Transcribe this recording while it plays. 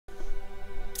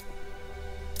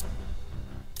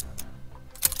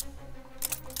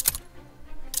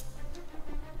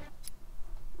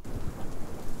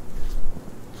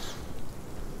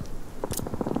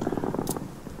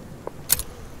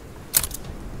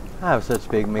I have such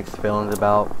big mixed feelings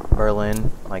about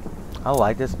Berlin. Like, I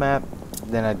like this map,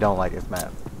 then I don't like this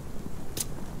map.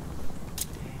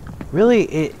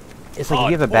 Really, it's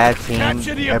like you have a bad team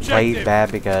that plays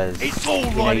bad because you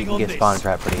know you can get spawn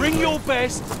trapped pretty easily. Bring your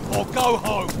best or go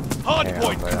home. Hard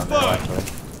point confirmed.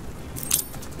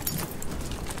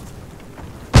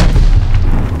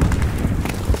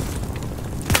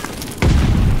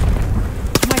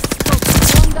 My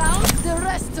scope's gone down, the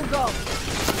rest to go.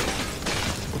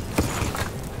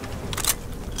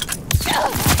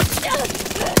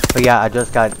 But yeah, I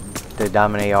just got the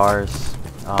Diamond ARs.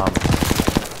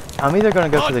 I'm either going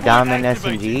to go for the Diamond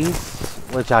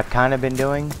SMGs, which I've kind of been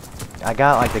doing. I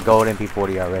got like the gold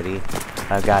MP40 already.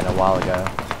 I've gotten a while ago.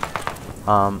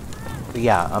 But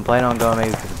yeah, I'm planning on going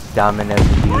maybe for the Diamond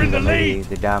SMGs or maybe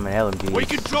the Diamond LMGs. We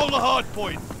control the hard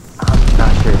point. I'm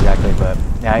not sure exactly, but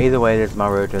yeah, either way, this is my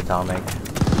road to atomic.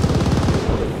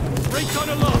 Recon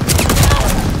along.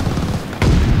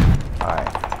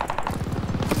 Alright.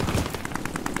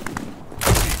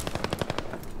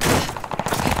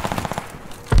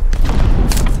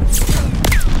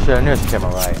 I knew I should take my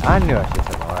right. I knew I should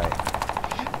take my right.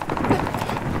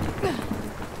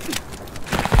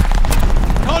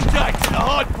 Contact at the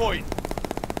hard point.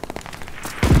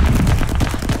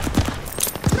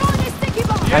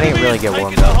 I didn't really get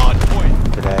warmed up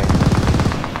today.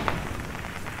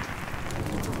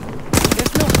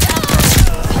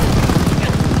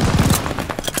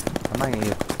 I might need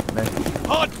to mess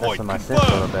with my sense a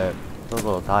little bit. It's a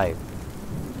little tight.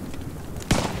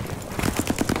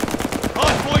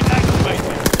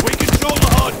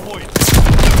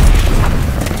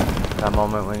 That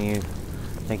moment when you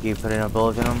think you put enough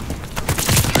bullets in them.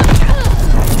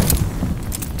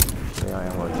 Yeah, I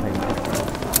am going to change it.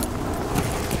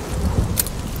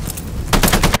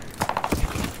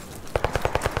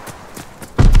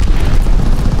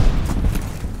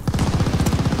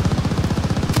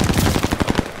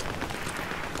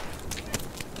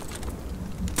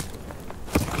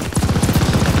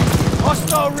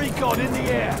 Hostile recon in the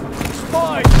air.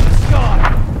 Spies in the sky.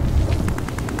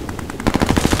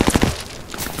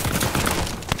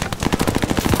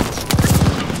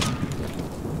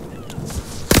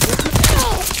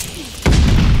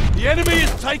 The enemy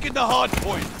has taken the hard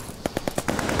point.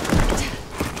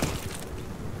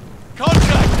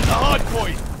 Contact at the hard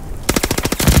point.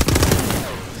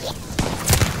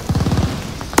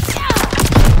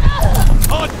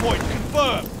 Hard point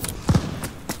confirmed.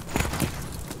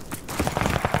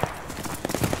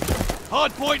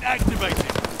 Hard point activated.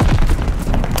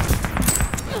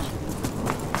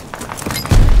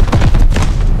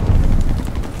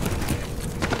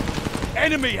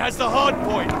 Enemy has the hard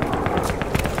point.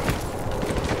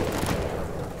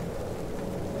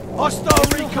 Hostile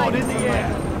recon in the air.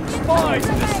 Spies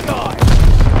in the sky.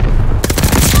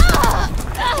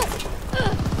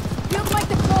 Feel like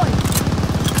deployed.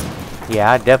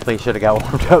 Yeah, I definitely should have got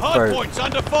warmed up Hard first. points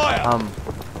under fire.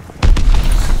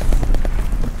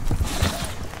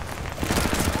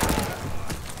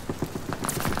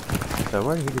 So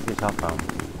where did he get the top from?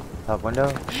 Top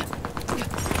window?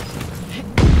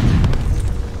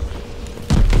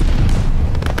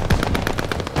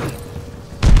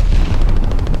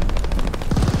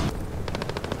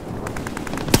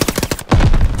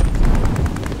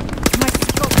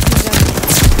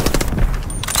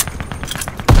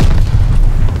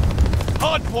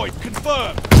 Hard point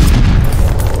confirmed.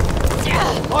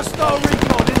 Hostile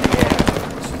recon in the air.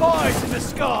 Spies in the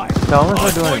sky. So unless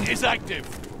Hard we're doing point is active.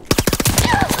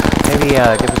 maybe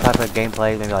different type of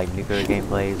gameplay, maybe like nuclear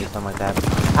gameplays or something like that.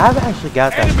 I haven't actually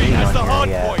got that Enemy video has the on hard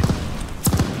here yet. point.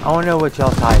 I want to know what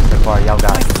y'all's types so far. Y'all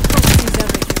got.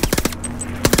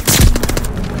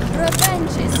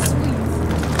 Revenge is sweet.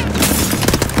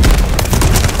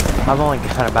 I've only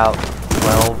got about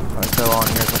 12 or so on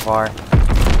here so far.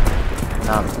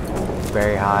 Not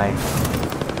very high.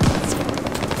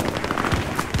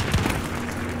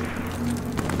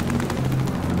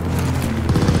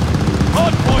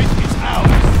 Hard point is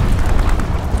ours.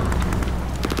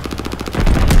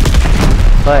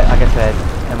 But like I said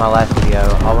in my last video,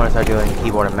 I want to start doing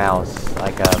keyboard and mouse.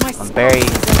 Like I'm very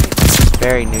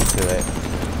new to it.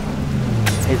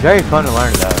 It's very fun to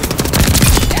learn though.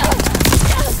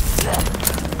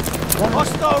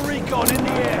 Hostile recon in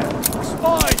the air.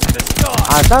 Spies in the sky.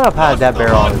 I thought I've had that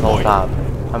barrel on this whole time.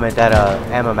 I meant that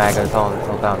ammo mag on this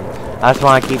whole time. That's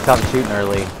why I keep stopping shooting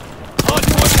early. Hard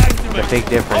point activated. The big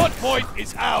difference. Hard point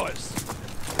is ours.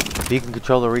 If you can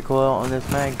control the recoil on this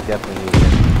mag, definitely use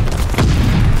it.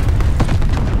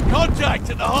 Contact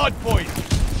at the hard point.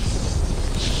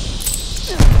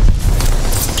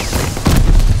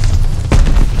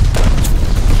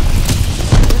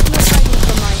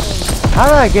 How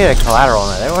did I get a collateral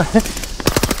on that?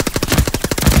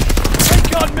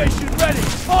 Recon mission ready.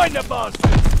 Find the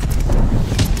bastard.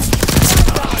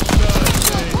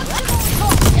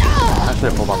 I should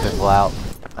have pulled my pistol out.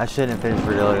 I shouldn't finish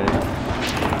reloading.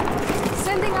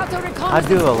 Sending out a I reconnaissance.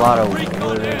 do a lot of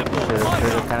shoulda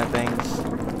kind of things.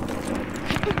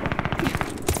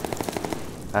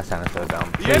 That sounded so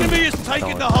dumb. The enemy is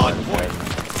taking the hard point.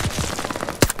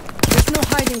 There's no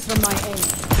hiding from my aim.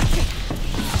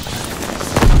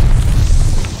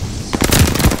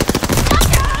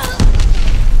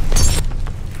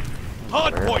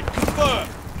 Hard point confirmed.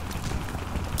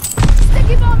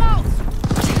 Sticky bomb out!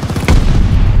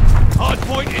 Hard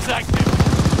point is active.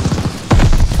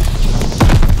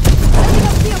 Setting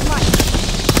up field mic.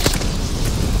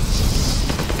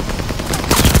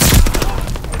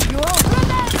 You're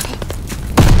grenade!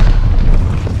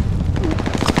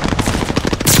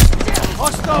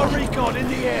 Hostile recon in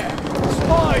the air.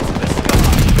 Spies in the sky.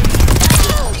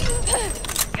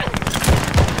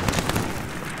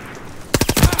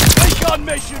 Recon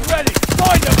mission ready.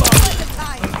 Find them up.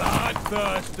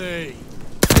 Bloodthirsty.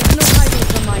 There's no hiding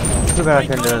from my aim. Too bad I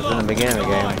couldn't do this in the beginning of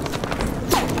the game.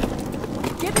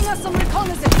 Giving us some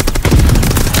reconnaissance.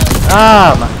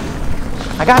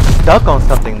 I got stuck on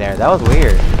something there. That was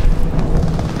weird.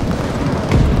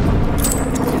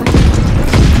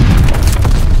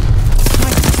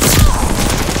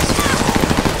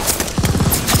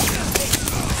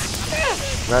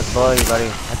 Rest below you, buddy.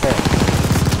 That's it.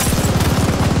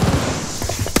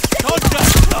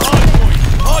 Contact the hard point.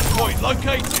 Hard point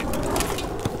located.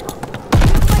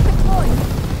 Like a point.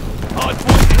 Hard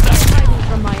point is active. Hiding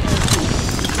from my aim.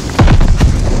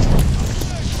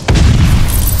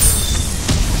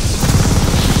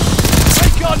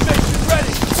 Recon mission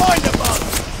ready. Find them up.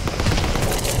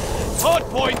 Hard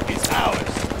point is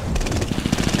ours.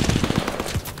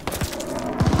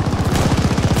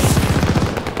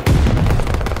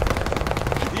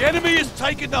 The enemy is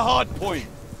taking the hard point.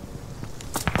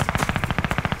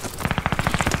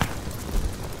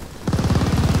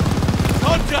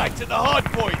 Contact at the hard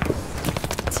point.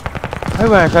 Hey,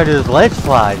 when I try to do those ledge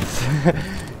slides,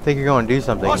 think you're going to do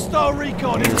something. Hostile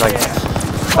recon You in just the like air.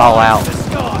 stall Fire out. in the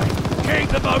sky. Keep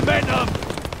the momentum.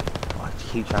 I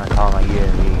keep trying to call my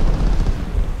UAV.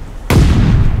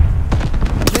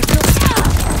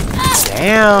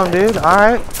 Damn, dude. All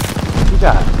right, what you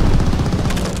got?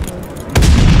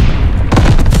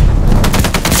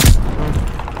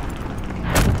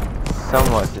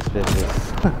 Somewhat suspicious.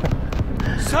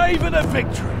 Saving a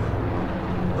victory.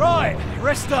 Right,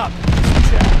 rest up.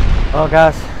 Well,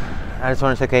 guys, I just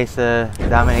want to showcase the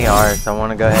Diamond AR, so I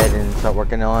want to go ahead and start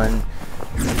working on,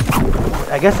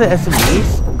 I guess, the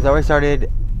SMGs, because I already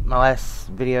started my last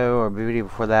video, or video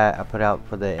before that, I put out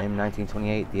for the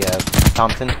M1928, the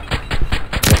Thompson. I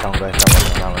guess I'm going to start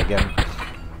working on that one again.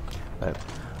 But,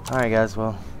 alright guys,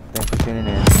 well, thanks for tuning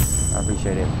in. I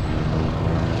appreciate it.